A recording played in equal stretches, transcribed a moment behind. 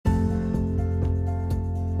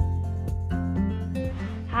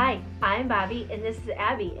Hi, I'm Bobby, and this is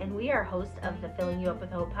Abby, and we are hosts of the Filling You Up With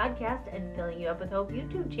Hope podcast and Filling You Up With Hope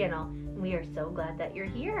YouTube channel. And we are so glad that you're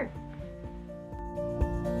here.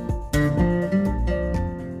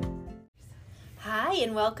 Hi,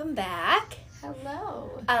 and welcome back.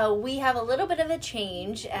 Hello. We have a little bit of a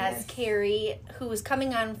change as Yes. Carrie, who is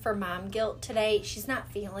coming on for mom guilt today, she's not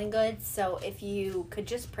feeling good, so if you could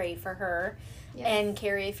just pray for her. Yes. And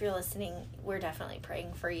Carrie, if you're listening, we're definitely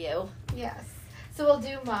praying for you. Yes. So we'll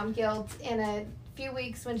do mom guilt in a few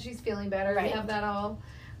weeks when she's feeling better. Right. We have that all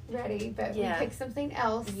ready, but Yeah. we picked something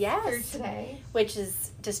else Yes. for today. Which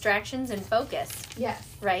is distractions and focus, Yes.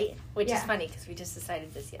 right? Which is Yeah. funny because we just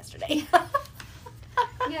decided this yesterday.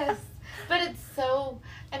 Yes. But it's so,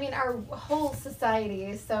 our whole society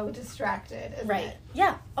is so distracted, isn't Right. it?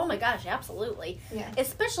 Yeah. Oh my gosh, absolutely. Yeah.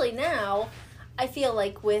 Especially now, I feel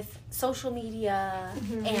like with social media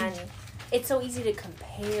Mhm. and it's so easy to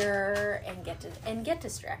compare and get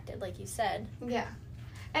distracted, like you said. Yeah.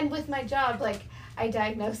 And with my job, I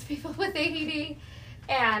diagnose people with ADD,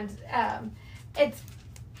 and it's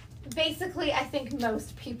basically, I think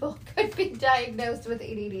most people could be diagnosed with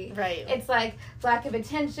ADD. Right. It's like lack of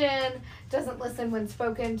attention, doesn't listen when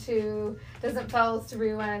spoken to, doesn't follow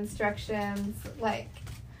through on instructions, like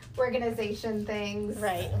organization things,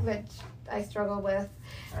 Right. which I struggle with,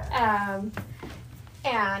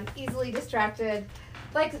 and easily distracted.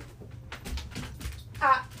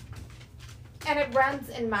 And it runs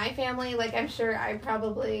in my family. I'm sure I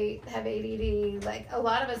probably have ADD. A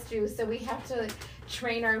lot of us do. So we have to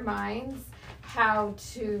train our minds how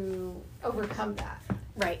to overcome that.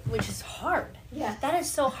 Right. Which is hard. Yeah. That is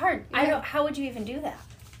so hard. Yeah. How would you even do that?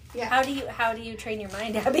 Yeah. How do you train your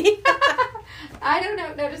mind, Abby? I don't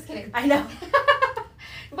know. No, just kidding. I know.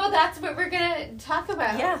 Well, that's what we're going to talk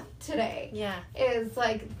about Yeah. today. Yeah. Is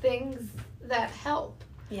things that help.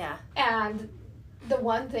 Yeah. And the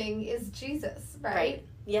one thing is Jesus, right?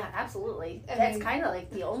 Yeah, absolutely. I That's mean- kind of like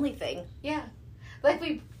the only thing. Yeah.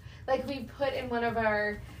 We put in one of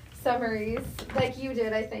our summaries, like you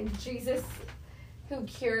did, I think, Jesus who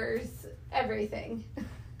cures everything.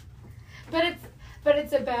 But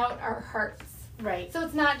it's about our hearts. Right. So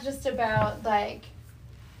it's not just about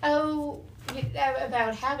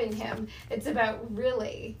about having him. It's about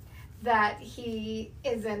really that he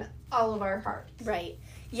is in all of our hearts. Right.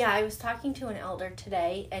 Yeah, I was talking to an elder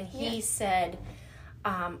today, and he said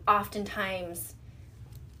oftentimes,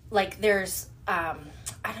 there's, I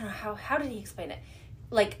don't know, how did he explain it?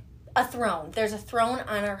 Like a throne. There's a throne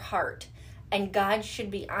on our heart, and God should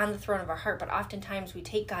be on the throne of our heart, but oftentimes we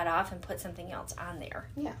take God off and put something else on there.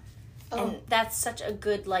 Yeah. And that's such a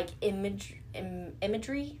good,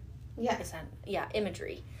 imagery? Yeah.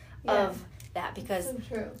 Imagery Yeah. of that, because So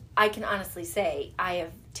true. I can honestly say I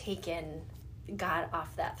have taken God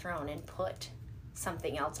off that throne and put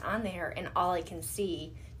something else on there, and all I can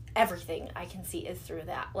see, everything I can see is through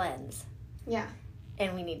that lens. Yeah.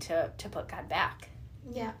 And we need to put God back.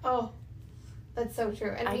 Yeah. Oh, that's so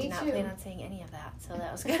true. And I me did not too. plan on saying any of that, so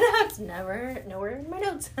that was good. It's nowhere in my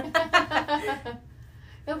notes.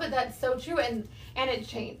 No, but that's so true, and it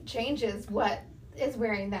changes what is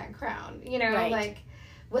wearing that crown. Right.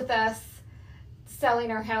 With us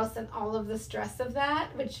selling our house and all of the stress of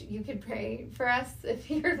that, which you could pray for us if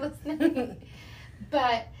you're listening.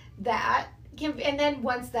 But that can, and then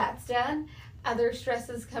once that's done, other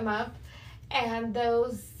stresses come up, and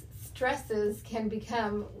those stresses can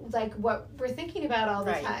become what we're thinking about all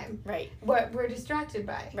the time. Right. What we're distracted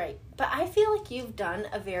by. Right. But I feel like you've done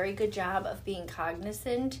a very good job of being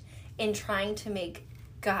cognizant in trying to make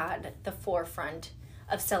God the forefront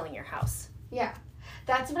of selling your house. Yeah.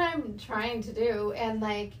 That's what I'm trying to do, and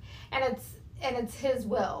it's his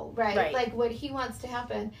will, right? Right. What he wants to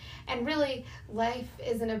happen. And really, life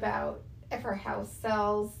isn't about if our house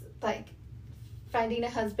sells, finding a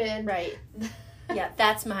husband. Right. Yeah,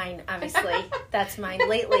 that's mine, obviously. That's mine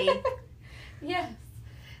lately. Yes.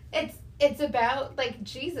 It's about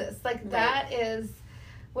Jesus. That is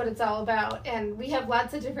what it's all about. And we have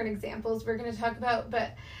lots of different examples we're going to talk about,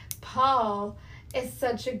 but Paul is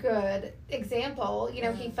such a good example.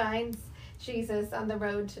 He finds Jesus on the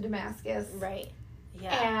road to Damascus. Right.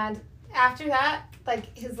 Yeah. And after that,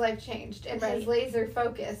 his life changed, and Right. his laser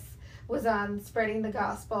focus was on spreading the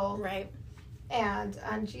gospel Right. and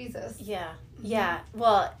on Jesus. Yeah. Yeah.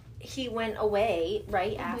 Well, he went away,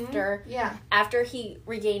 right, Yeah. after he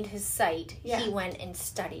regained his sight, Yeah. he went and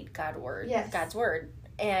studied God's word.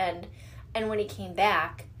 And when he came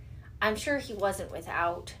back, I'm sure he wasn't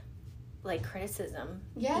without criticism,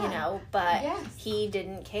 Yeah. but Yes. he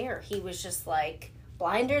didn't care. He was just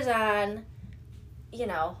blinders on,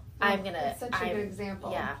 I'm gonna. That's such a good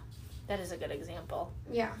example. Yeah, That is a good example.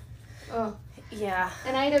 Yeah. Oh. Yeah.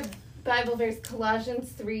 And I had a Bible verse,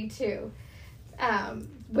 Colossians 3:2,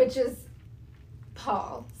 which is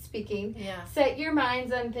Paul speaking. Yeah. Set your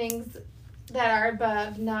minds on things that are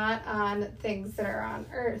above, not on things that are on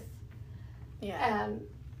earth. Yeah.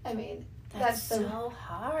 I mean, that's so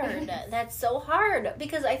hard. That's so hard.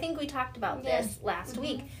 Because I think we talked about Yes. this last Mhm.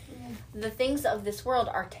 week. Yeah. The things of this world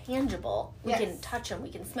are tangible. We Yes. can touch them. We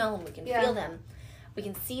can smell them. We can Yeah. feel them. We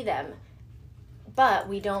can see them. But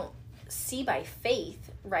we don't see by faith,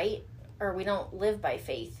 right? Or we don't live by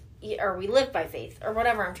faith. Or we live by faith. Or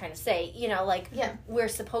whatever I'm trying to say. You know, like, Yeah. we're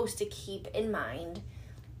supposed to keep in mind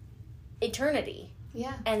eternity.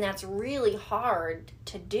 Yeah. And that's really hard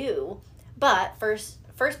to do. But First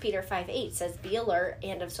Peter 5:8 says, be alert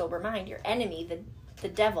and of sober mind. Your enemy, the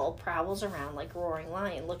devil, prowls around like a roaring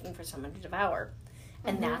lion looking for someone to devour.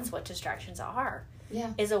 And that's what distractions are.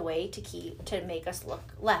 Yeah. Is a way to make us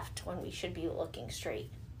look left when we should be looking straight.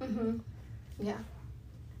 Mm-hmm. Yeah.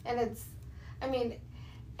 And it's, I mean,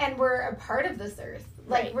 and we're a part of this earth.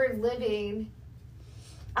 Like, Right. we're living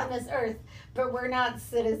on this earth, but we're not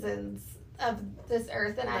citizens of this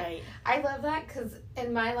earth. And Right. I love that because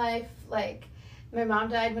in my life, like, my mom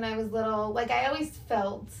died when I was little. Like, I always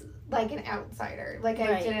felt like an outsider. Like,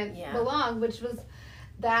 I Right, didn't yeah. belong,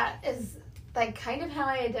 that is, like, kind of how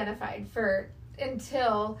I identified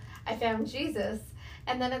until I found Jesus.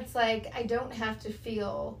 And then it's like, I don't have to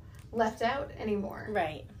feel left out anymore.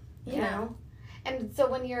 Right. You know? And so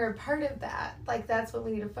when you're a part of that, like, that's what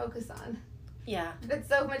we need to focus on. Yeah. It's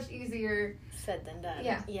so much easier. Said than done.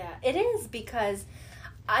 Yeah. Yeah. It is, because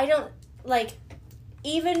I don't, like,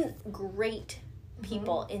 even great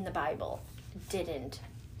people in the Bible didn't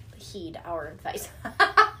heed our advice.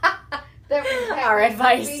 Our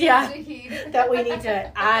advice, we yeah. need to heed. That we need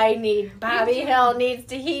to, Bobby Hill needs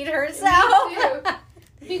to heed herself.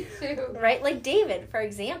 Me too. Right? Like David, for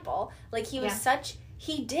example. Like, he was Yeah.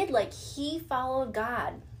 he followed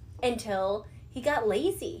God until he got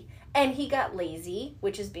lazy. And he got lazy,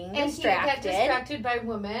 which is being distracted. He got distracted by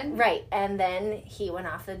women. Right. And then he went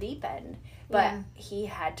off the deep end. But Yeah. he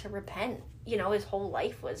had to repent. You know, his whole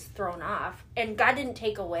life was thrown off. And God didn't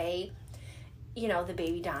take away, you know, the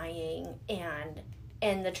baby dying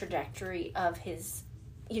and the trajectory of his,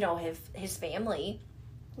 you know, his family.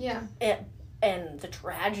 Yeah. And the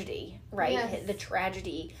tragedy, right? Yes. The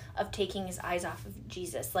tragedy of taking his eyes off of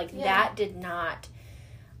Jesus. Like, Yeah. that did not...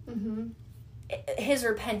 Mm-hmm. His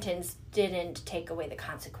repentance didn't take away the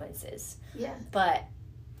consequences. Yeah. But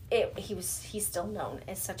he's still known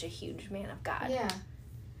as such a huge man of God. Yeah.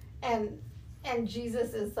 And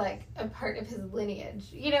Jesus is like a part of his lineage.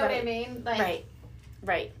 You know what I Right. mean? Like,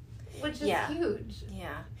 Right. Which is Yeah. huge.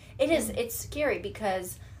 Yeah. It is. It's scary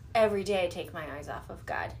because every day I take my eyes off of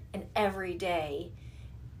God. And every day,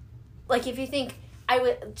 like, if you think,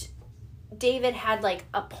 David had, like,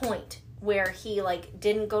 a point where he, like,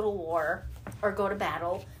 didn't go to war or go to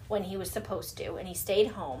battle when he was supposed to, and he stayed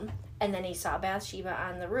home, and then he saw Bathsheba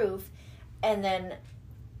on the roof, and then,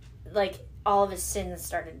 like, all of his sins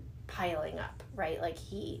started piling up, right? Like,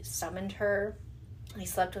 he summoned her, he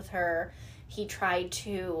slept with her, he tried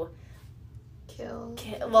to Kill.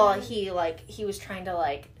 well, he was trying to,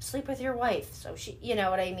 like, sleep with your wife, so she, you know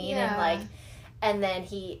what I mean? Yeah. And, like, and then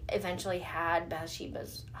he eventually had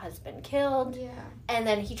Bathsheba's husband killed. Yeah. And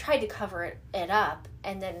then he tried to cover it up.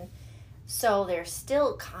 And then, so there's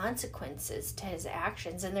still consequences to his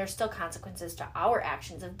actions. And there's still consequences to our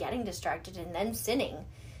actions of getting distracted and then sinning,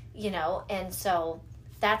 you know? And so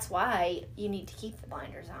that's why you need to keep the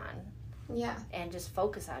blinders on. Yeah. And just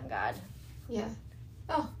focus on God. Yeah.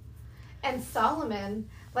 Oh. And Solomon,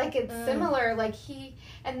 like, it's similar. Like,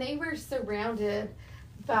 they were surrounded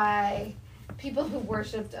by people who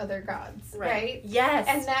worshipped other gods, right? Yes.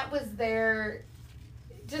 And that was their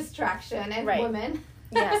distraction, and women.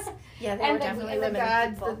 Yes. Yeah, they were and definitely the women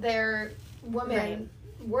gods people. that their women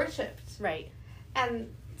worshipped. Right.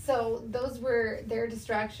 And so those were their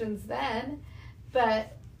distractions then,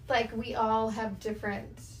 but, like, we all have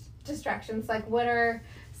different distractions. Like, what are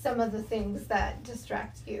some of the things that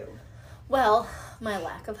distract you? Well, my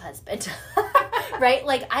lack of husband. Right?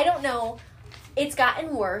 Like, I don't know. It's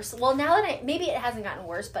gotten worse. Well, now that maybe it hasn't gotten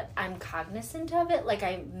worse, but I'm cognizant of it. Like,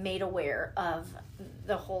 I'm made aware of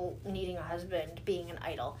the whole needing a husband being an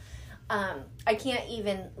idol. I can't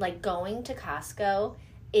even, like, going to Costco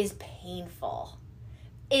is painful.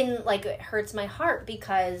 Like, it hurts my heart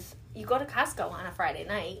because you go to Costco on a Friday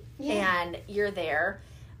night and you're there.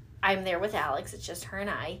 I'm there with Alex. It's just her and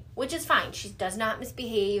I, which is fine. She does not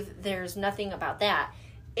misbehave. There's nothing about that.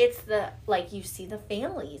 It's you see the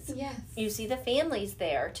families. Yes. You see the families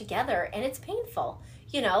there together, and it's painful.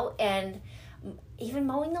 you know, and even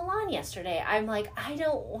mowing the lawn yesterday, I'm like, I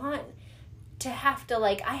don't want to have to,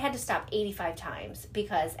 like, I had to stop 85 times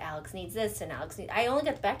because Alex needs this and I only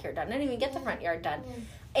got the backyard done. I didn't even get the front yard done.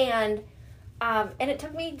 And it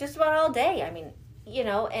took me just about all day. I mean, you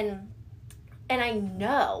know, and I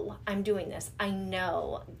know I'm doing this. I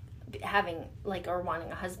know having, like, or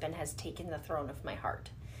wanting a husband has taken the throne of my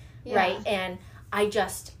heart. Yeah. Right? And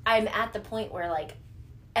I'm at the point where, like,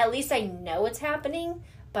 at least I know it's happening,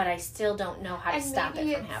 but I still don't know how to stop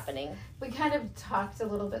it from happening. We kind of talked a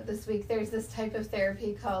little bit this week. There's this type of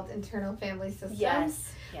therapy called internal family systems,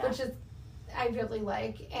 yes. Yeah. Which is I really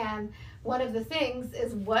like. And one of the things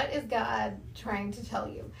is, what is God trying to tell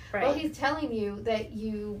you? Right. Well, he's telling you that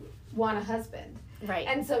you want a husband. Right.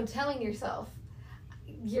 And so telling yourself,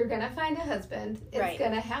 you're going to find a husband. It's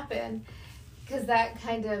going to happen. Because that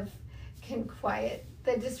kind of can quiet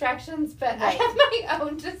the distractions. But I have my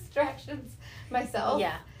own distractions myself.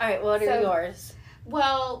 Yeah. All right. What are yours?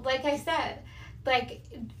 Well, like I said, like,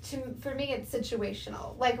 for me, it's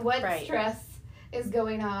situational. Like, what stress is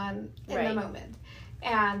going on in the moment.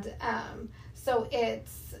 And so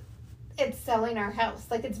it's selling our house.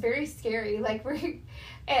 Like, it's very scary. Like,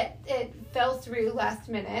 it fell through last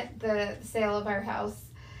minute, the sale of our house.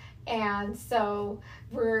 And so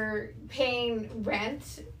we're paying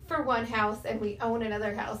rent for one house and we own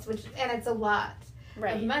another house, and it's a lot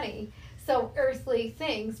of money. So earthly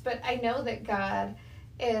things, but I know that God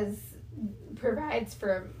provides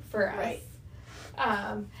for us. Right.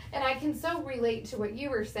 And I can so relate to what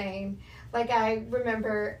you were saying. Like, I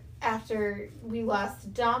remember after we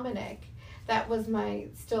lost Dominic, that was my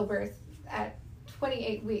stillbirth at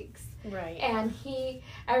 28 weeks. Right. And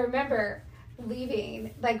I remember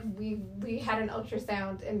leaving, like, we had an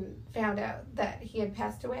ultrasound and found out that he had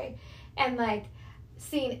passed away. And, like,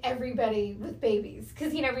 seeing everybody with babies,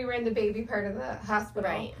 because, you know, we were in the baby part of the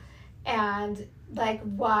hospital. Right. And, like,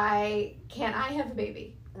 why can't I have a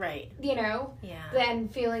baby? Right. You know? Yeah. Then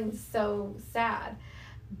feeling so sad.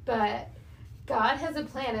 But God has a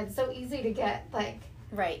plan. It's so easy to get, like,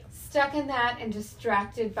 stuck in that and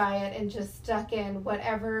distracted by it and just stuck in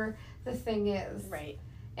whatever the thing is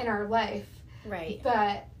in our life. Right.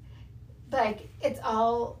 But, like, it's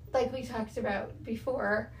all, like we talked about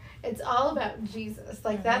before, it's all about Jesus.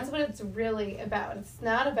 Like, that's what it's really about. It's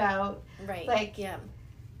not about,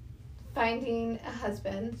 finding a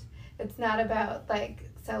husband. It's not about, like,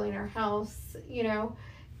 selling our house, you know.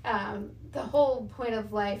 The whole point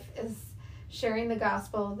of life is sharing the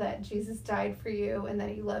gospel that Jesus died for you and that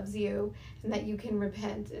he loves you and that you can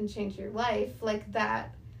repent and change your life. Like,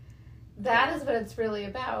 that is what it's really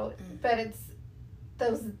about. But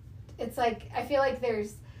it's like, I feel like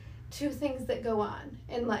there's two things that go on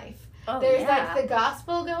in life. There's like the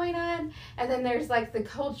gospel going on, and then there's like the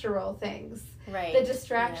cultural things, the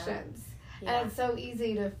distractions. And it's so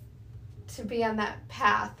easy to be on that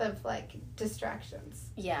path of, like, distractions.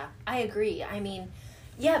 Yeah, I agree. I mean,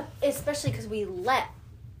 yeah, especially because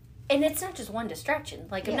and it's not just one distraction.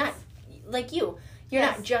 Like, I'm not, like you're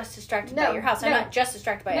not just distracted by your house. I'm not just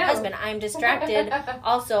distracted by your husband. I'm distracted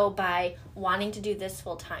also by wanting to do this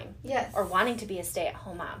full time. Yes. Or wanting to be a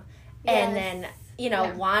stay-at-home mom. Yes. And then, you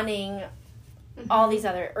know, wanting all these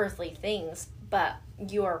other earthly things. But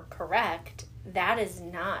you're correct. That is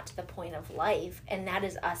not the point of life. And that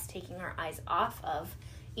is us taking our eyes off of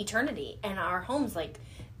eternity. And our homes, like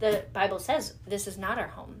the Bible says, this is not our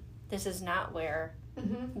home. This is not where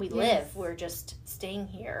we live. We're just staying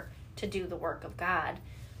here to do the work of God.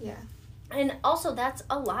 Yeah. And also, that's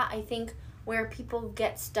a lot, I think, where people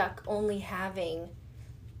get stuck only having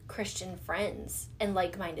Christian friends and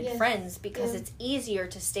like-minded friends, because it's easier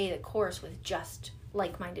to stay the course with just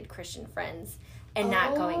like-minded Christian friends and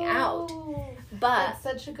not going out. But that's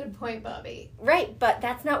such a good point, Bobby. Right, but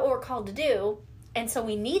that's not what we're called to do. And so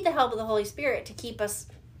we need the help of the Holy Spirit to keep us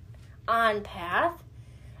on path.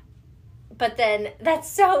 But then that's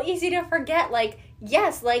so easy to forget. Like,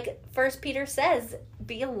 yes, like 1 Peter says,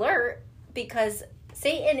 be alert, because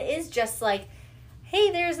Satan is just like, hey,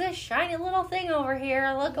 there's this shiny little thing over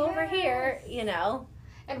here. Look over here, you know.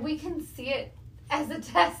 And we can see it as a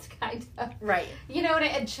test, kind of. Right. You know,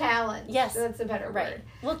 a challenge. Yes. That's a better word.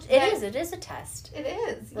 Well, it is a test. It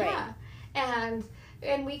is, yeah.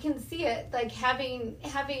 And we can see it, like, having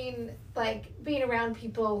like, being around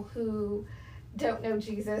people who don't know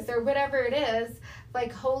Jesus or whatever it is,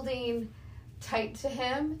 like, holding tight to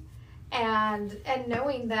him and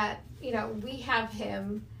knowing that, you know, we have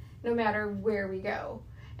him no matter where we go.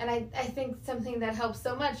 And I think something that helps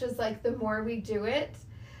so much is, like, the more we do it,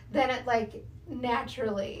 then it, like,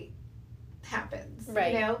 naturally happens.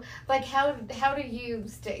 Right. You know? Like, how do you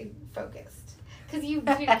stay focused? Because you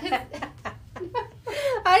do. Cause,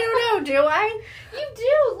 I don't know, do I? You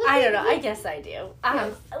do. Look I don't at know. you. I guess I do.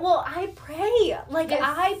 Yes. Well, I pray. Like, Yes.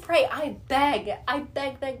 I pray. I beg.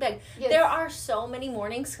 Beg. Yes. There are so many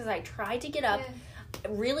mornings because I try to get up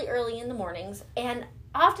Yeah. really early in the mornings, and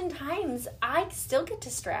oftentimes I still get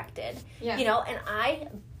distracted. Yeah. You know, and I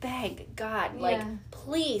beg God, like, Yeah.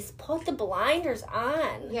 please put the blinders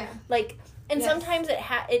on. Yeah. Like, and Yes. sometimes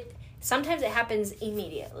it happens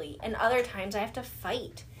immediately, and other times I have to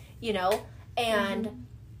fight, you know? And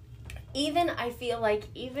even I feel like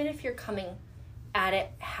even if you're coming at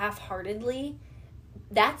it half-heartedly,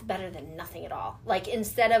 that's better than nothing at all. Like,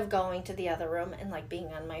 instead of going to the other room and, like,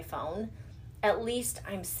 being on my phone, at least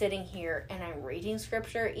I'm sitting here and I'm reading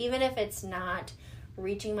scripture, even if it's not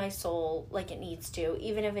reaching my soul like it needs to,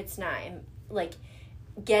 even if it's not, like,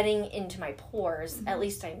 getting into my pores, at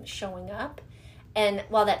least I'm showing up. And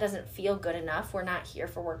while that doesn't feel good enough, we're not here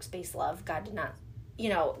for works-based love. God did not, you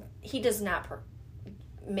know, he does not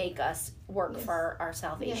make us work for our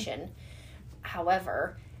salvation.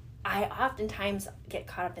 However, I oftentimes get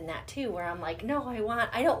caught up in that too, where I'm like, no,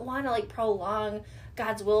 I don't want to, like, prolong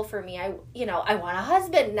God's will for me. I want a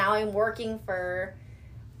husband. Now I'm working for,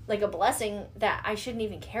 like, a blessing that I shouldn't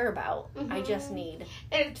even care about. I just need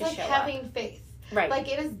And it's to like show having faith. Right.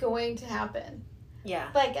 Like, it is going to happen. Yeah.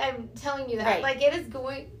 Like, I'm telling you that. Right. Like, it is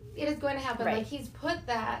going to happen. Right. Like, he's put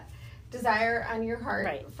that desire on your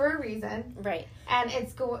heart for a reason. Right. And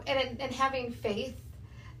it's and having faith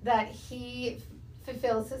that he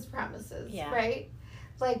fulfills his promises. Yeah. Right?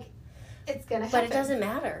 Like, it's going to happen. But it doesn't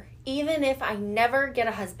matter. Even if I never get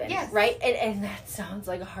a husband, Yes. right? And that sounds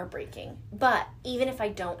like heartbreaking. But even if I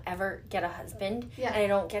don't ever get a husband and I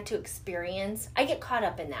don't get to experience, I get caught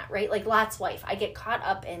up in that, right? Like Lot's wife. I get caught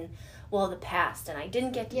up in, well, the past, and I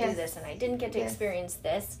didn't get to do this, and I didn't get to experience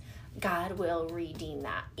this. God will redeem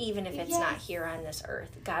that. Even if it's not here on this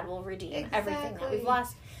earth, God will redeem everything that we've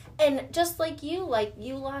lost. And just like you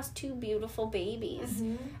lost 2 beautiful babies.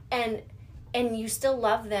 And you still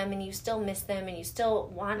love them, and you still miss them, and you still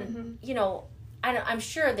want to, you know, I'm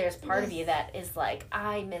sure there's part of you that is like,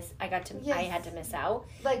 I had to miss out.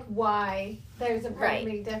 Like, why? There's a part of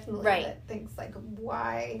me definitely that thinks, like,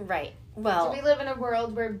 why? Right. Well, do we live in a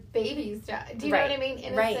world where babies die? Do you know what I mean?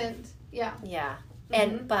 Innocent. Yeah. Yeah.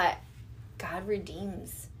 And, but God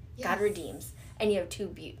redeems. Yes. God redeems. And you have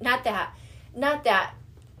 2 not that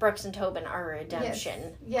Brooks and Tobin are a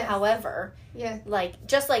redemption. Yes. However, like,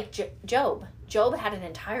 just like Job had an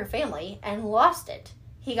entire family and lost it.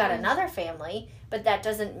 He got another family, but that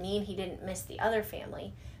doesn't mean he didn't miss the other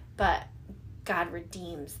family. But God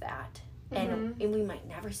redeems that. And we might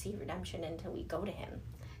never see redemption until we go to him.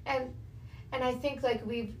 And I think, like,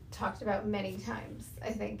 we've talked about many times,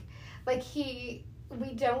 I think, like, we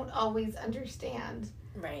don't always understand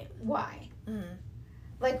why.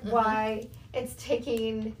 Like, why it's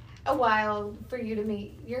taking a while for you to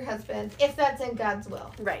meet your husband, if that's in God's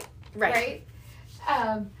will. Right?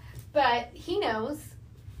 But he knows,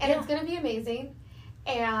 and it's going to be amazing.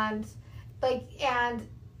 And, like, and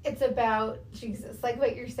it's about Jesus, like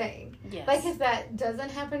what you're saying. Yes. Like, if that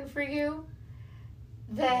doesn't happen for you,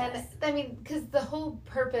 then, I mean, because the whole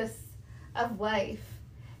purpose of life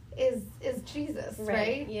is Jesus,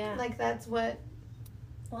 right? Yeah. Like, that's what...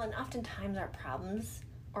 Well, and oftentimes our problems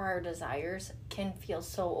or our desires can feel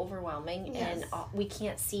so overwhelming, and we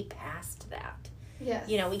can't see past that. Yes.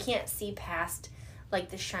 You know, we can't see past, like,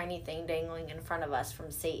 the shiny thing dangling in front of us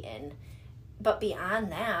from Satan. But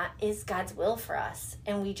beyond that is God's will for us,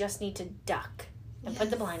 and we just need to duck and put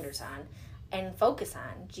the blinders on and focus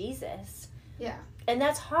on Jesus. Yeah. And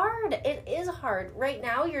that's hard. It is hard. Right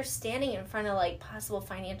now, you're standing in front of, like, possible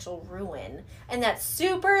financial ruin. And that's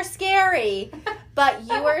super scary. But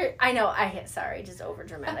you are... I know. Sorry, just over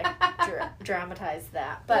dramatized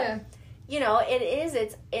that. But, you know, it is.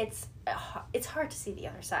 It's hard to see the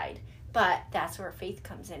other side. But that's where faith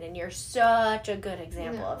comes in. And you're such a good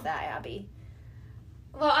example of that, Abby.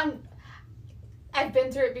 Well, I've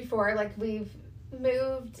been through it before. Like, we've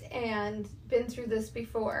moved and been through this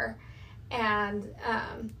before. And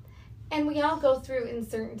we all go through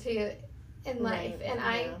uncertainty in life, and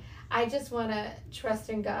I just want to trust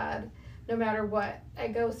in God no matter what I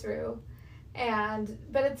go through,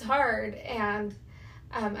 but it's hard, and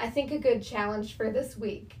I think a good challenge for this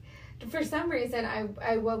week. For some reason,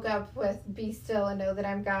 I woke up with "Be still and know that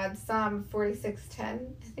I'm God." Psalm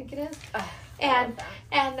 46:10, I think it is,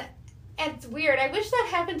 and it's weird. I wish that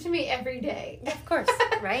happened to me every day. Of course,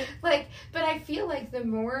 right? But I feel like the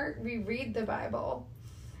more we read the Bible,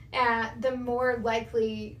 the more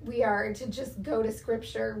likely we are to just go to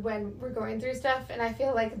Scripture when we're going through stuff. And I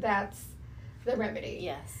feel like that's the remedy.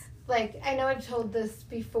 Yes. like, I know I've told this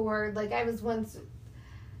before, like, I was once,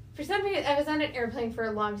 for some reason, I was on an airplane for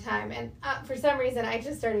a long time, and for some reason, I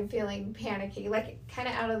just started feeling panicky, like, kind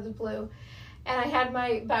of out of the blue, and I had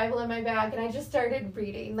my Bible in my bag, and I just started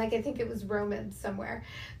reading, like, I think it was Romans somewhere,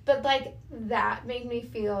 but, like, that made me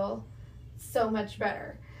feel so much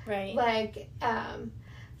better. Right. Like,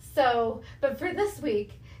 so, but for this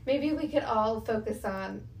week, maybe we could all focus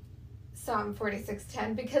on Psalm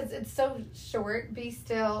 46:10, because it's so short. Be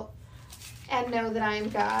still and know that I am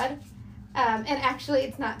God. And actually,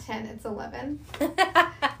 it's not 10, it's 11.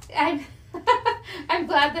 I'm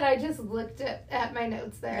glad that I just looked at my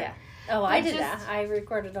notes there. Yeah. Oh, I did that. I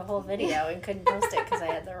recorded a whole video and couldn't post it because I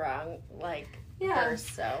had the wrong verse.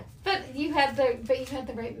 So, but you had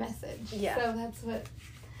the right message. Yeah. So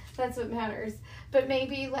that's what matters. But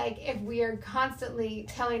maybe, like, if we are constantly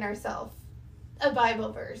telling ourselves a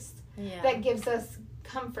Bible verse that gives us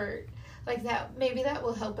comfort, like that, maybe that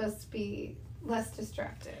will help us be less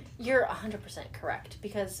distracted. You're 100% correct,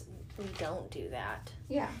 because we don't do that.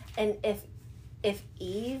 Yeah. And if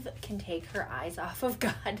Eve can take her eyes off of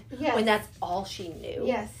God Yes. when that's all she knew,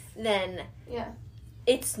 Yes. then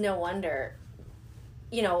it's no wonder,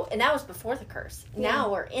 and that was before the curse. Yeah.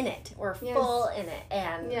 Now we're in it. We're full in it.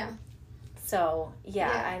 And so,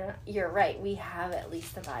 you're right. We have at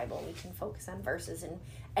least the Bible. We can focus on verses,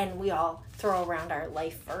 and we all throw around our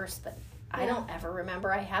life verse, but I don't ever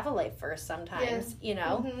remember I have a life verse sometimes,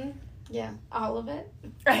 Mm-hmm. Yeah, all of it.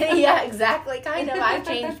 Yeah, exactly, kind of. I've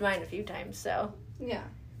changed mine a few times, so. Yeah.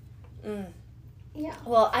 Yeah.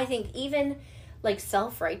 Well, I think even, like,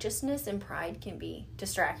 self-righteousness and pride can be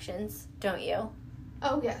distractions, don't you?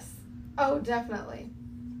 Oh, yes. Oh, definitely.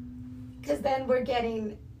 Because then we're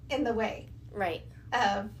getting in the way. Right.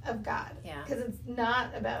 Of God. Yeah. Because it's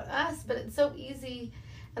not about us, but it's so easy,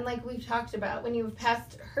 and like we've talked about, when you've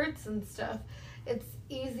passed hurts and stuff, it's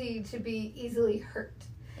easy to be easily hurt.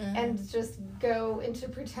 Mm-hmm. And just go into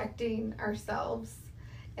protecting ourselves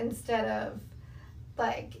instead of,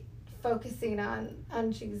 like, focusing on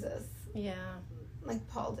Jesus. Yeah. Like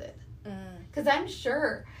Paul did. Because I'm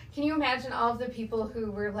sure, can you imagine all of the people who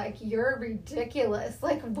were like, you're ridiculous.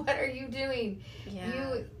 Like, what are you doing? Yeah.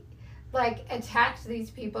 You, like, attacked these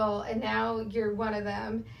people, and now you're one of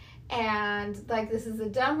them. And, like, this is a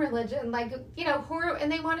dumb religion. Like, horror,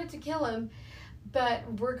 and they wanted to kill him. But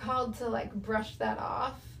we're called to, like, brush that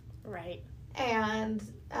off. Right. And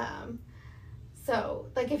so,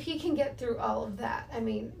 like, if he can get through all of that, I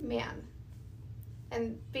mean, man.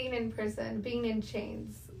 And being in prison, being in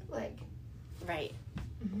chains, like. Right.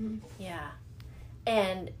 Mm-hmm. Yeah.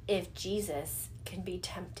 And if Jesus can be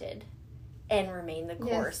tempted and remain the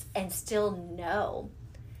course and still know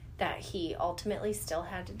that he ultimately still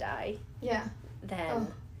had to die. Yeah.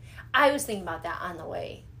 Then I was thinking about that on the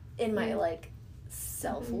way in my, like,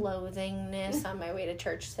 self-loathingness on my way to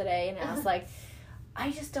church today, and I was like,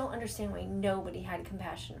 I just don't understand why nobody had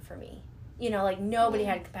compassion for me. Like, nobody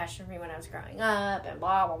had compassion for me when I was growing up, and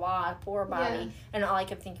blah, blah, blah, poor Bobby. Yeah. And all I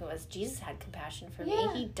kept thinking was, Jesus had compassion for me.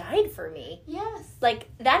 He died for me. Yes. Like,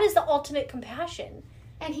 that is the ultimate compassion.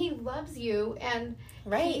 And he loves you, and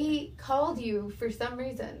he called you for some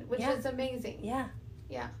reason, which is amazing. Yeah.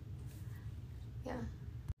 Yeah. Yeah.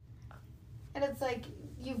 And it's like,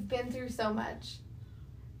 you've been through so much.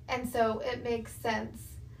 And so it makes sense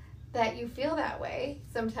that you feel that way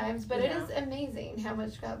sometimes, but it is amazing how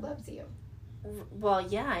much God loves you. Well,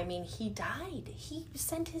 yeah, I mean, he died. He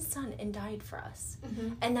sent his son and died for us.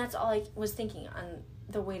 Mm-hmm. And that's all I was thinking on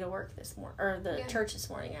the way to work this morning, or the church this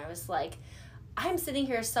morning. I was like, I'm sitting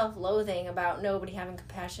here self-loathing about nobody having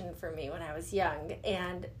compassion for me when I was young.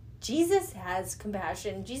 And Jesus has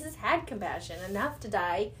compassion. Jesus had compassion enough to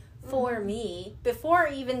die for me before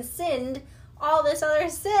I even sinned all this other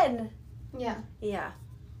sin. Yeah. Yeah.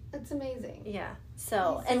 That's amazing. Yeah.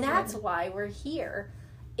 So and that's why we're here,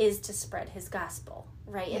 is to spread his gospel,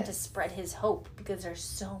 right? Yes. And to spread his hope, because there's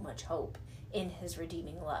so much hope in his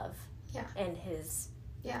redeeming love. Yeah. And his...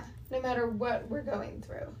 Yeah. No matter what we're going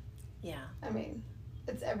through. Yeah. I mean,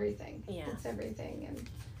 it's everything. Yeah. It's everything.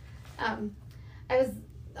 And I was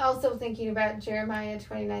also thinking about Jeremiah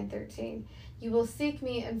 29:13. You will seek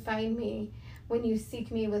me and find me when you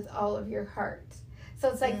seek me with all of your heart. So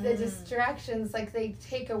it's like the distractions, like, they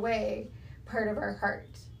take away part of our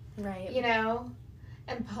heart. Right.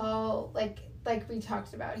 And Paul, like we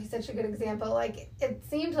talked about, he's such a good example. Like, it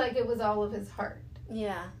seemed like it was all of his heart.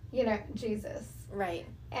 Yeah. Jesus. Right.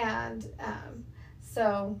 And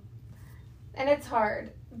so, and it's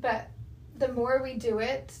hard, but the more we do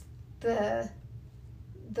it, the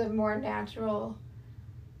more natural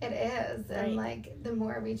It is. Right. And like the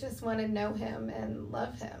more we just want to know him and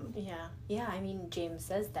love him. Yeah. Yeah, I mean, James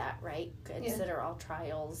says that, right? Consider all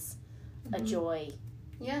trials a joy.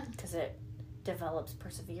 Yeah. Because it develops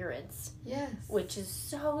perseverance. Yes. Which is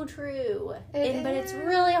so true. But It it's is.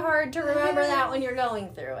 really hard to remember that when you're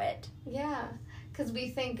going through it. Yeah. Because we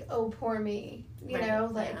think, oh, poor me. You Right, know,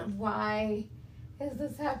 like, yeah. why is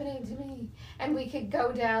this happening to me? And we could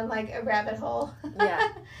go down like a rabbit hole. Yeah.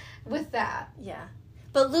 With that. Yeah.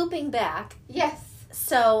 But looping back, Yes.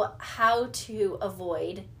 so how to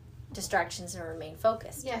avoid distractions and remain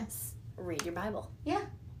focused? Yes. Read your Bible. Yeah.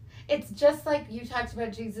 It's just like you talked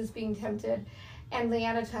about Jesus being tempted, and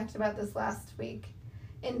Leanna talked about this last week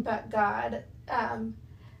in But God,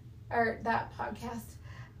 or that podcast.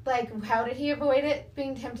 Like, how did he avoid it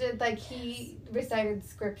being tempted? Like, he recited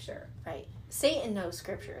scripture. Right. Satan knows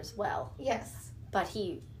scripture as well, Yes. but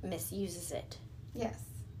he misuses it. Yes.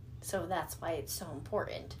 So that's why it's so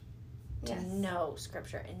important to Yes. know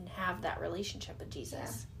scripture and have that relationship with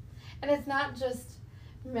Jesus. Yeah. And it's not just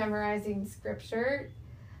memorizing scripture.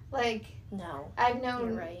 Like, No. I've known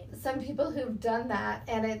You're right. some people who've done that,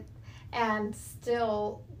 and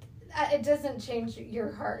still, it doesn't change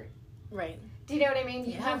your heart. Right. Do you know what I mean?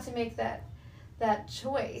 You Yeah. have to make that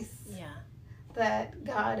choice Yeah. that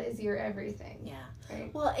God is your everything. Yeah.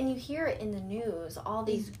 Right? Well, and you hear it in the news, all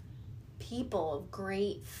these people of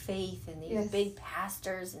great faith and these Yes. big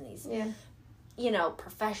pastors and these, Yeah.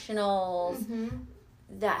 professionals Mm-hmm.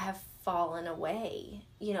 that have fallen away.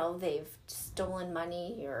 They've stolen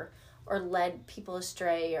money or led people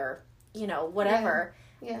astray or, whatever.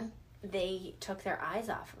 Yeah. They took their eyes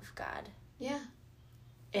off of God. Yeah.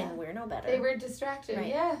 And Yeah. we're no better. They were distracted. Right.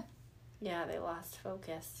 Yeah. Yeah, they lost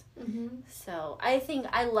focus. Mm-hmm. So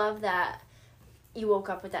I love that you woke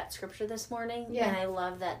up with that scripture this morning. Yeah. And I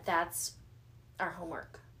love that that's our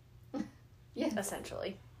homework. Yes.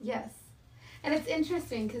 Essentially. Yes. And it's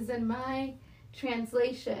interesting because in my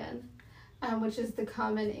translation, which is the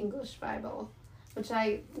Common English Bible, which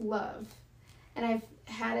I love, and I've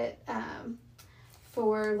had it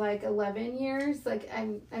for like 11 years. Like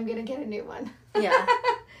I'm gonna get a new one. Yeah.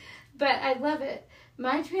 But I love it.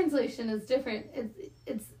 My translation is different.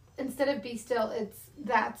 It's instead of be still, it's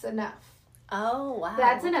that's enough. Oh, wow.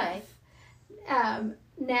 That's okay. enough.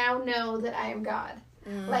 Now know that I am God.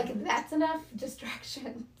 Mm. Like that's enough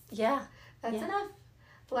distraction. Yeah. That's Yeah. enough.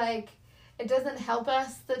 Like it doesn't help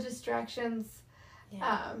us, the distractions.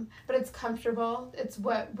 Yeah. But it's comfortable. It's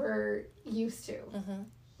what we're used to. Mm-hmm.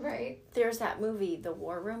 Right? There's that movie, The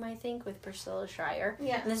War Room, I think, with Priscilla Schreier.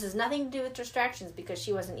 Yeah. And this has nothing to do with distractions because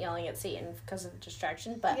she wasn't yelling at Satan because of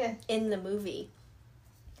distraction. But Yeah. in the movie,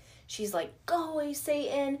 she's like, "Go away,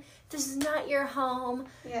 Satan. This is not your home."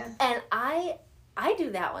 Yeah. And I do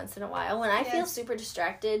that once in a while. When I Yeah. feel super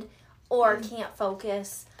distracted or can't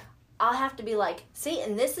focus, I'll have to be like,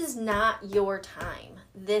 "Satan, this is not your time.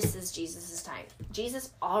 This is Jesus' time.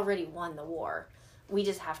 Jesus already won the war. We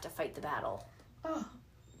just have to fight the battle." Oh.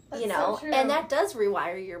 That's So true. and that does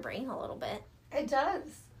rewire your brain a little bit. It does.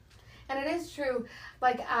 And it is true.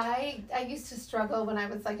 Like I used to struggle when I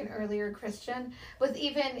was like an earlier Christian with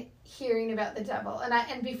even hearing about the devil.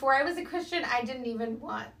 And before I was a Christian, I didn't even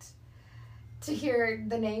want to hear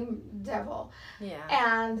the name devil. Yeah.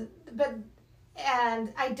 And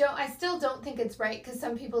I still don't think it's right because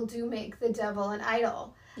some people do make the devil an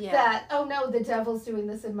idol. Yeah. That, oh no, the devil's doing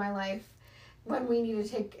this in my life, when we need to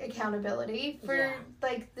take accountability for Yeah.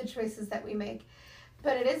 like the choices that we make.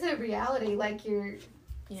 But it is a reality, like you're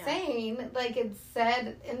Yeah. saying, like it's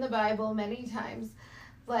said in the Bible many times,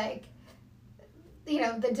 like,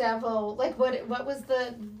 the devil, like what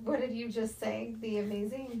did you just say? The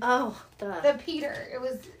amazing? Oh, The Peter. It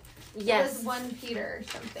was yes. 1 Peter or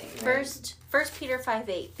something. Right? First Peter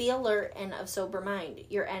 5:8. Be alert and of sober mind.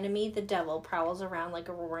 Your enemy, the devil, prowls around like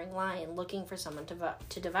a roaring lion, looking for someone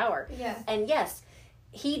to devour. Yeah. And yes,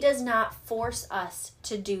 he does not force us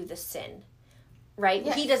to do the sin, right?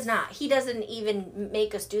 Yes. He does not. He doesn't even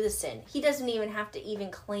make us do the sin. He doesn't even have to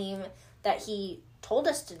even claim that he told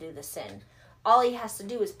us to do the sin. All he has to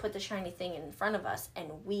do is put the shiny thing in front of us,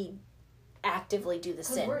 and we actively do the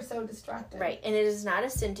Because sin. we're so distracted. Right, and it is not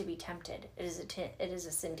a sin to be tempted. It is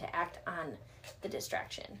a sin to act on the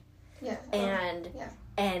distraction. Yeah. And yeah.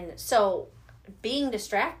 and so being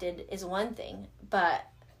distracted is one thing, but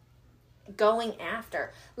going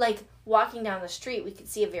after, like walking down the street, we could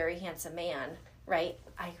see a very handsome man, right?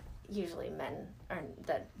 Usually men aren't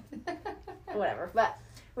that whatever, but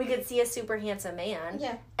we could see a super handsome man.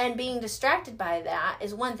 Yeah. And being distracted by that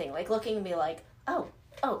is one thing, like looking and be like, oh,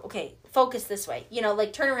 okay, focus this way.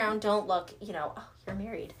 Like turn around, don't look, oh, you're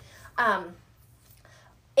married.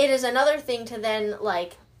 It is another thing to then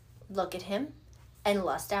like look at him and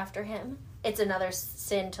lust after him. It's another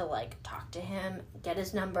sin to, like, talk to him, get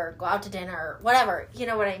his number, go out to dinner, whatever. You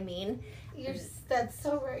know what I mean? That's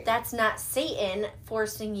so right. That's not Satan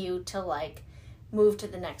forcing you to, like, move to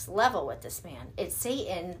the next level with this man. It's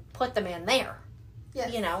Satan put the man there.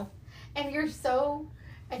 Yes. You know? And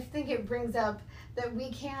I think it brings up that we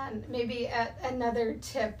can, maybe another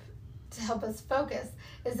tip to help us focus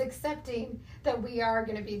is accepting that we are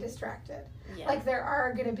going to be distracted. Yeah. Like, there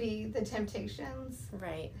are going to be the temptations.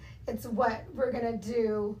 Right. It's what we're going to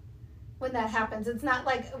do when that happens. It's not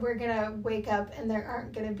like we're going to wake up and there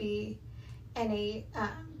aren't going to be any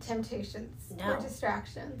temptations or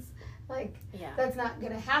distractions. Like, that's not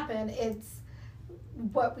going to happen. It's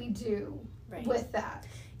what we do with that.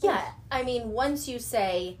 Yeah. I mean, once you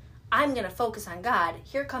say, I'm going to focus on God,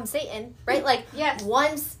 here comes Satan, right? Like,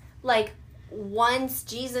 once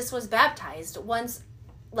Jesus was baptized, once,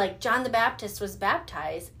 like, John the Baptist was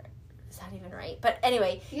baptized, is that even right? But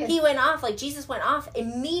anyway, he went off, like, Jesus went off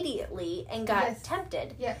immediately and got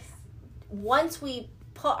tempted. Yes. Once we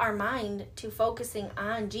put our mind to focusing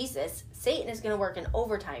on Jesus, Satan is going to work in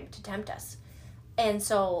overtime to tempt us. And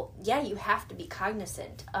so, you have to be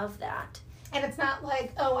cognizant of that. And it's not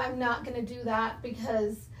like, oh, I'm not going to do that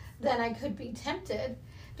because then I could be tempted,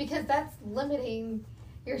 because that's limiting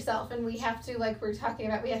yourself. And we have to, like we're talking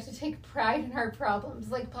about, we have to take pride in our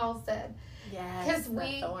problems, like Paul said. Yes,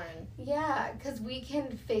 because we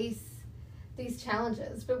can face these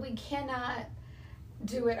challenges, but we cannot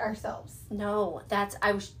do it ourselves. No,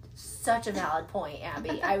 I was such a valid point,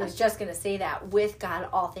 Abby. I was just going to say that. With God,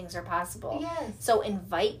 all things are possible. Yes. So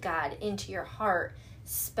invite God into your heart.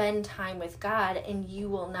 Spend time with God, and you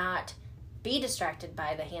will not be distracted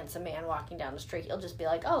by the handsome man walking down the street. You'll just be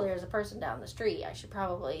like, oh, there's a person down the street. I should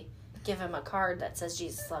probably give him a card that says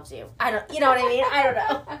Jesus loves you. You know what I mean? I don't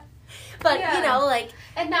know. But, you know, like...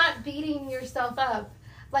 And not beating yourself up,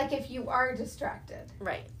 like, if you are distracted.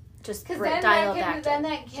 Right. Just dial back. Then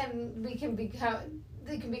it can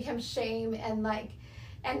become shame and, like,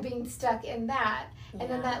 and being stuck in that. And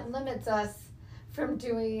then that limits us from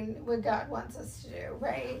doing what God wants us to do,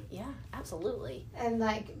 right? Yeah, absolutely. And,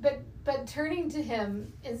 like, but turning to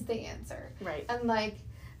him is the answer. Right. And, like,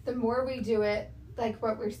 the more we do it, like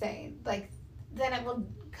what we're saying, like, then it will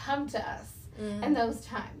come to us in those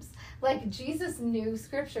times. Like, Jesus knew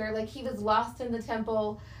scripture. Like, he was lost in the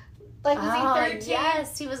temple. Like, was he 13?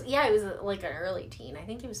 Yes, he was, like an early teen. I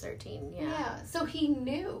think he was 13, Yeah, so he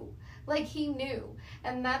knew. Like, he knew.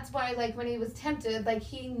 And that's why, like, when he was tempted, like,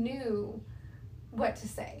 he knew what to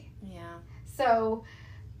say. Yeah. So,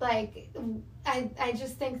 like, I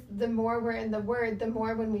just think the more we're in the Word, the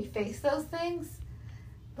more when we face those things,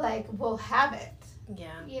 like, we'll have it.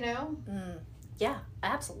 Yeah. You know? Yeah,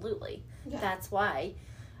 absolutely. Yeah. That's why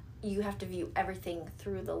you have to view everything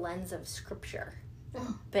through the lens of Scripture.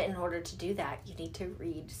 Oh. But in order to do that, you need to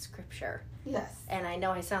read Scripture. Yes. And I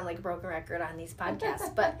know I sound like a broken record on these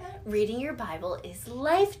podcasts, but reading your Bible is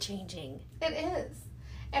life-changing. It is.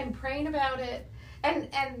 And praying about it,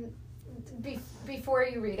 and before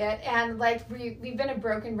you read it, and, like, we've been a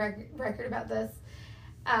broken record about this,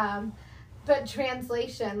 but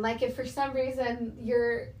translation, like, if for some reason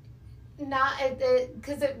you're not,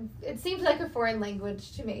 because it seems like a foreign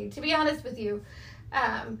language to me, to be honest with you,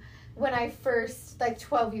 when I first, like,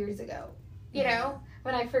 12 years ago, you know,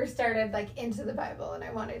 when I first started, like, into the Bible and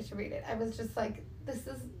I wanted to read it, I was just like, this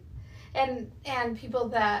is, and people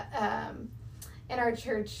that, in our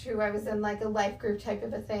church who I was in, like, a life group type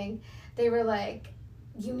of a thing, they were like,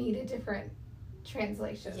 you need a different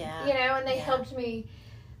translation, you know, and they helped me,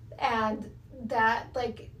 and that,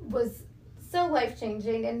 like, was so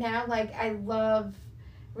life-changing, and now, like, I love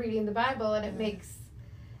reading the Bible, and it makes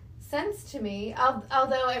sense to me,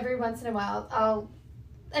 although every once in a while,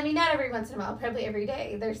 not every once in a while, probably every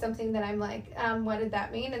day, there's something that I'm like, what did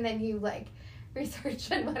that mean, and then you, like,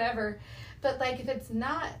 research and whatever, but, like, if it's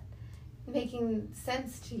not making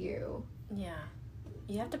sense to you,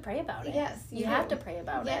 you have to pray about it. Yes, you have to pray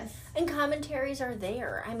about it. And commentaries are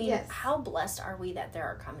there. I mean, how blessed are we that there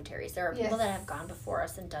are commentaries? There are people that have gone before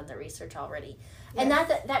us and done the research already, and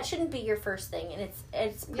that shouldn't be your first thing. And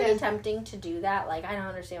it's pretty tempting to do that. Like, I don't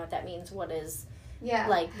understand what that means. What is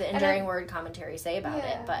like the Enduring Word commentary say about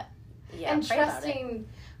it? But and pray trusting about it.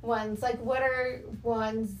 Ones, like, what are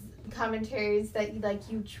ones commentaries that, like,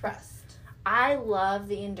 you trust? I love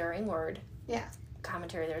the Enduring Word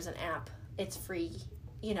commentary. There's an app. It's free,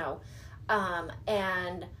 you know.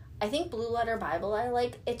 And I think Blue Letter Bible I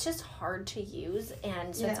like. It's just hard to use.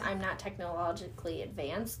 And since I'm not technologically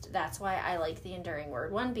advanced, that's why I like the Enduring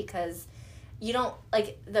Word one, because you don't,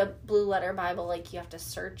 like, the Blue Letter Bible, like, you have to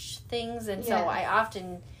search things. And so I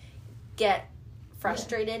often get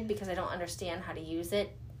frustrated because I don't understand how to use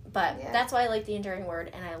it. But that's why I like the Enduring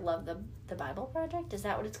Word, and I love the Bible Project. Is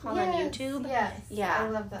that what it's called on YouTube? Yes. Yeah. I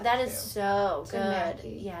love that. That too. is so Tim good.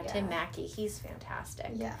 Mackey. Yeah, Tim Mackey. He's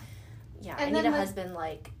fantastic. Yeah. Yeah. And I need a husband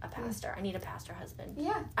like a pastor. I need a pastor husband.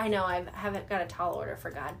 Yeah. I know I haven't got a tall order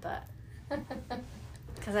for God, but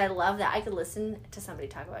because I love that. I could listen to somebody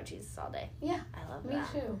talk about Jesus all day. Yeah. I love Me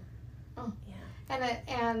that. too. Oh. Yeah.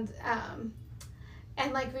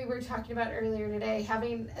 And like we were talking about earlier today,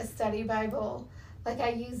 having a study Bible, like I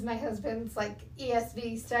use my husband's like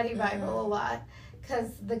ESV study Bible a lot because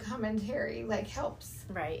the commentary like helps.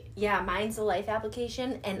 Right. Yeah, mine's the Life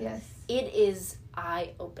Application, and it is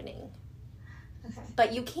eye-opening. Okay.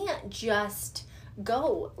 But you can't just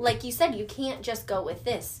go, like you said, you can't just go with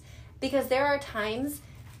this, because there are times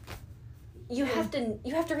you have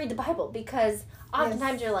to read the Bible, because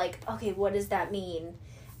oftentimes you're like, okay, what does that mean?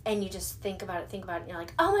 And you just think about it, and you're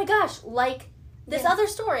like, oh my gosh, like this other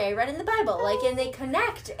story I read in the Bible, like, and they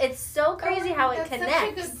connect. It's so crazy how it connects.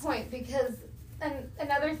 That's such a good point, because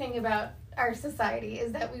another thing about our society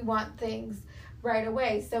is that we want things right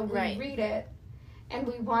away. So we read it, and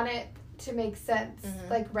we want it to make sense,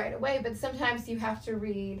 like, right away. But sometimes you have to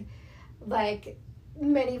read, like,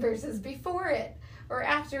 many verses before it, or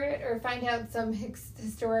after it, or find out some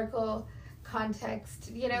historical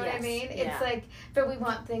context. You know what I mean? It's like, but we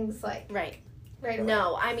want things, like, right away.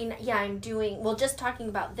 No, I mean, I'm doing, just talking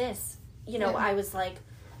about this, I was like,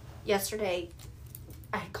 yesterday,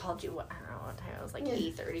 I called you, I don't know what time, it was like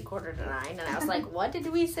 8:30, 8:45, and I was like, what did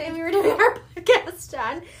we say we were doing our podcast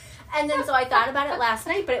on? And then so I thought about it last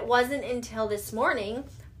night, but it wasn't until this morning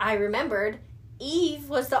I remembered Eve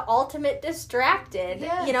was the ultimate distracted.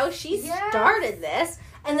 She started this.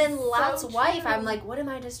 And then Lot's wife, I'm like, what am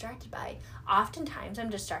I distracted by? Oftentimes I'm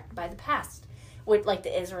distracted by the past, with like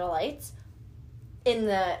the Israelites in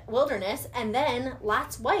the wilderness, and then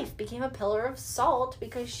Lot's wife became a pillar of salt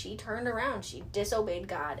because she turned around. She disobeyed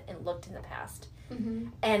God and looked in the past. Mm-hmm.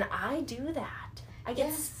 And I do that. I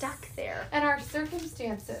get stuck there. And our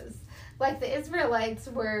circumstances, like the Israelites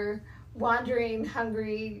were wandering,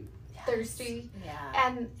 hungry, thirsty,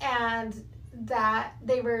 and that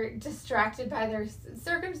they were distracted by their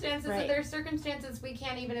circumstances, and their circumstances we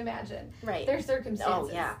can't even imagine. Right. Their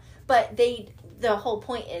circumstances. Oh, yeah. But the whole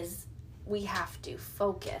point is we have to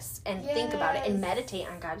focus and think about it and meditate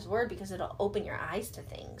on God's word, because it'll open your eyes to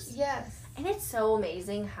things. Yes. And it's so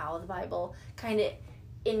amazing how the Bible kind of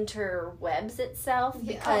interwebs itself,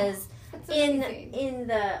 because in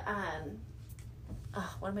the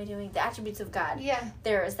what am I doing? The attributes of God. Yeah.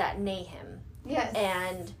 There is that Nahum. Yes.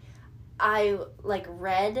 And I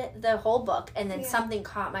read the whole book, and then something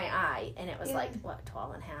caught my eye, and it was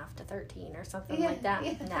 12 and a half to 13 or something like that.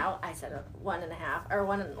 Yeah. Now I said 1.5 or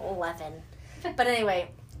 1:11. But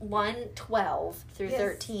anyway, 1:12 through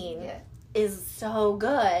 13 is so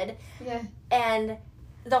good. Yeah. And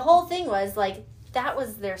the whole thing was that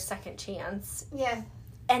was their second chance. Yeah.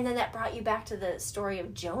 And then that brought you back to the story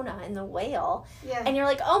of Jonah and the whale. Yeah. And you're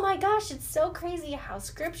like, oh my gosh, it's so crazy how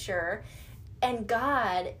Scripture and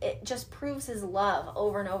God, it just proves his love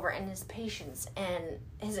over and over, and his patience and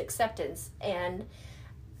his acceptance. And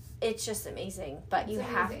it's just amazing. But you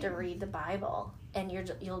have to read the Bible, and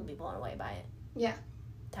you'll be blown away by it. Yeah.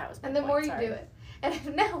 That was my And the point. more you do it.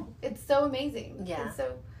 And no, it's so amazing. Yeah. It's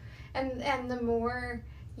so, and the more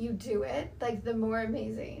you do it, the more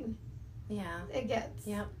amazing it gets.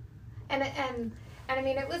 Yep. And I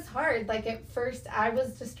mean, it was hard. At first, I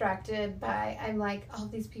was distracted by, I'm like, oh,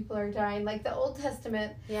 these people are dying. The Old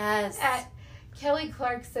Testament. Yes. At Kelly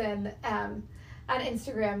Clarkson on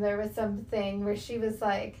Instagram, there was something where she was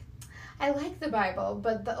like, I like the Bible,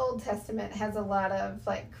 but the Old Testament has a lot of,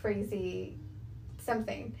 crazy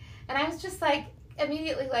something. And I was just,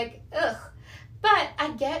 immediately ugh. But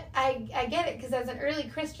I get it, because as an early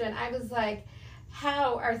Christian, I was like,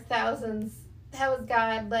 how is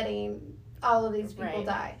God letting all of these people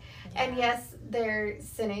die? Yeah. And yes, they're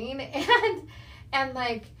sinning and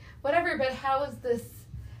whatever, but how is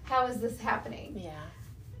this happening?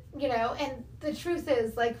 Yeah. And the truth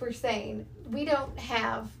is, we're saying, we don't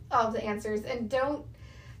have all of the answers, and no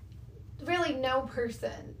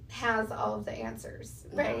person has all of the answers,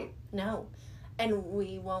 right? No. And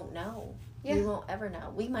we won't know. Yeah. We won't ever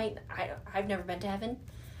know. We might, I've never been to heaven.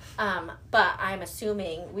 But I'm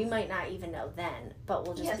assuming we might not even know then, but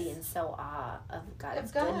we'll just be in so awe of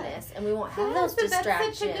God's goodness, and we won't have those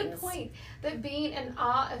distractions. That's such a good point, that being in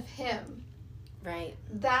awe of him, right?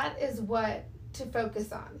 That is what to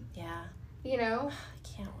focus on. Yeah. I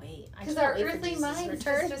can't wait. Because our earthly minds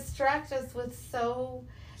just distract us with so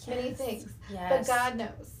many things. Yes. But God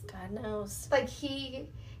knows. God knows.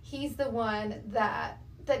 He's the one that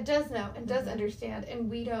does know and does understand, and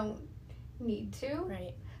we don't need to.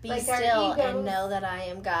 Right. Be Like, our still egos- and know that I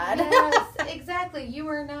am God. Yes, exactly. You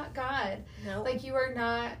are not God. No. Like, you are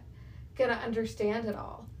not gonna understand it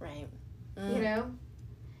all. Right. You know?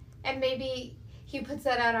 And maybe he puts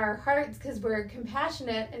that on our hearts because we're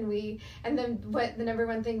compassionate, and then what the number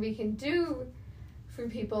one thing we can do for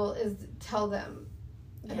people is tell them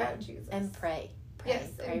about Jesus. And pray.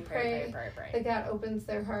 Yes, and pray. That God opens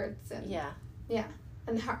their hearts and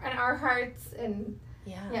and our hearts and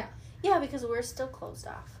yeah, because we're still closed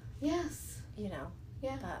off. yes, You know.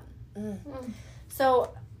 Yeah. But,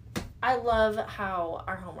 So I love how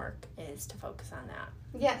our homework is to focus on that.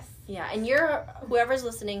 yes, Yeah, and whoever's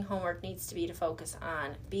listening, homework needs to be to focus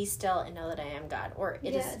on be still and know that I am God. Or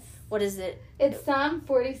it is, what is it? It's Psalm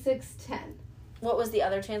 46:10. What was the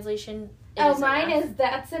other translation? Mine is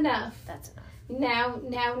that's enough. That's enough.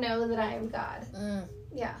 Now know that I am God.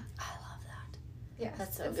 Yeah. I love that. Yes.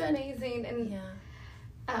 That's so it's good. amazing.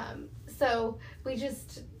 And so we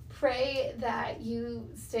just pray that you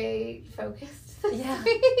stay focused this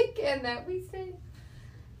week and that we stay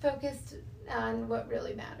focused on what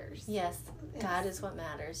really matters. Yes. God is what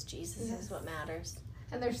matters. Jesus is what matters.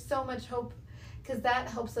 And there's so much hope because that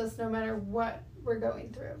helps us no matter what we're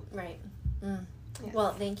going through. Right. Yes.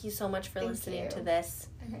 Well, thank you so much for listening to this.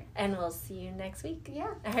 Okay. And we'll see you next week.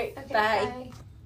 Yeah. All right. Okay, Bye. bye.